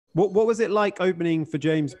What was it like opening for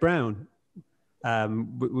James Brown?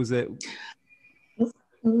 Was it?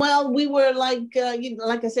 Well, we were like,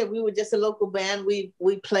 like I said, we were just a local band. We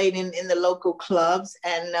played in the local clubs,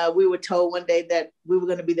 and we were told one day that we were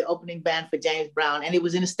going to be the opening band for James Brown, and it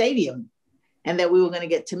was in a stadium, and that we were going to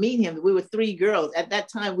get to meet him. We were three girls at that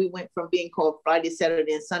time. We went from being called Friday,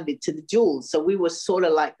 Saturday, and Sunday to the Jewels, so we were sort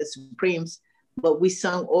of like the Supremes, but we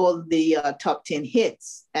sung all the top 10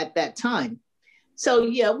 hits at that time. So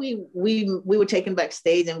yeah, we were taken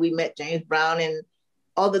backstage, and we met James Brown, and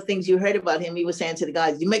all the things you heard about him. He was saying to the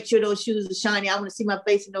guys, "You make sure those shoes are shiny. I want to see my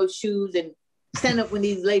face in those shoes, and stand up when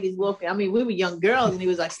these ladies walk." I mean, we were young girls, and he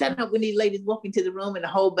was like, "Stand up when these ladies walk into the room," and the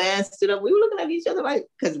whole band stood up. We were looking at each other like,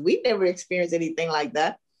 because we never experienced anything like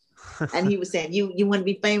that. And he was saying, "You want to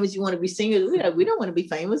be famous? You want to be singers?" We don't want to be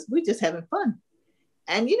famous. We're just having fun.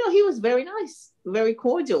 And he was very nice, very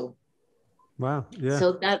cordial. Wow. Yeah.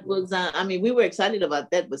 So that was, I mean, we were excited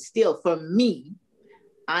about that, but still, for me,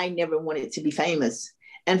 I never wanted to be famous.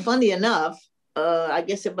 And funny enough, I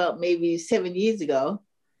guess about maybe 7 years ago,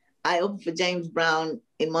 I opened for James Brown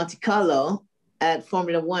in Monte Carlo at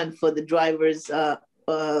Formula One for the drivers.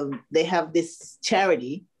 They have this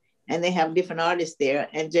charity, and they have different artists there.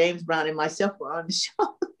 And James Brown and myself were on the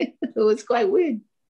show. It was quite weird.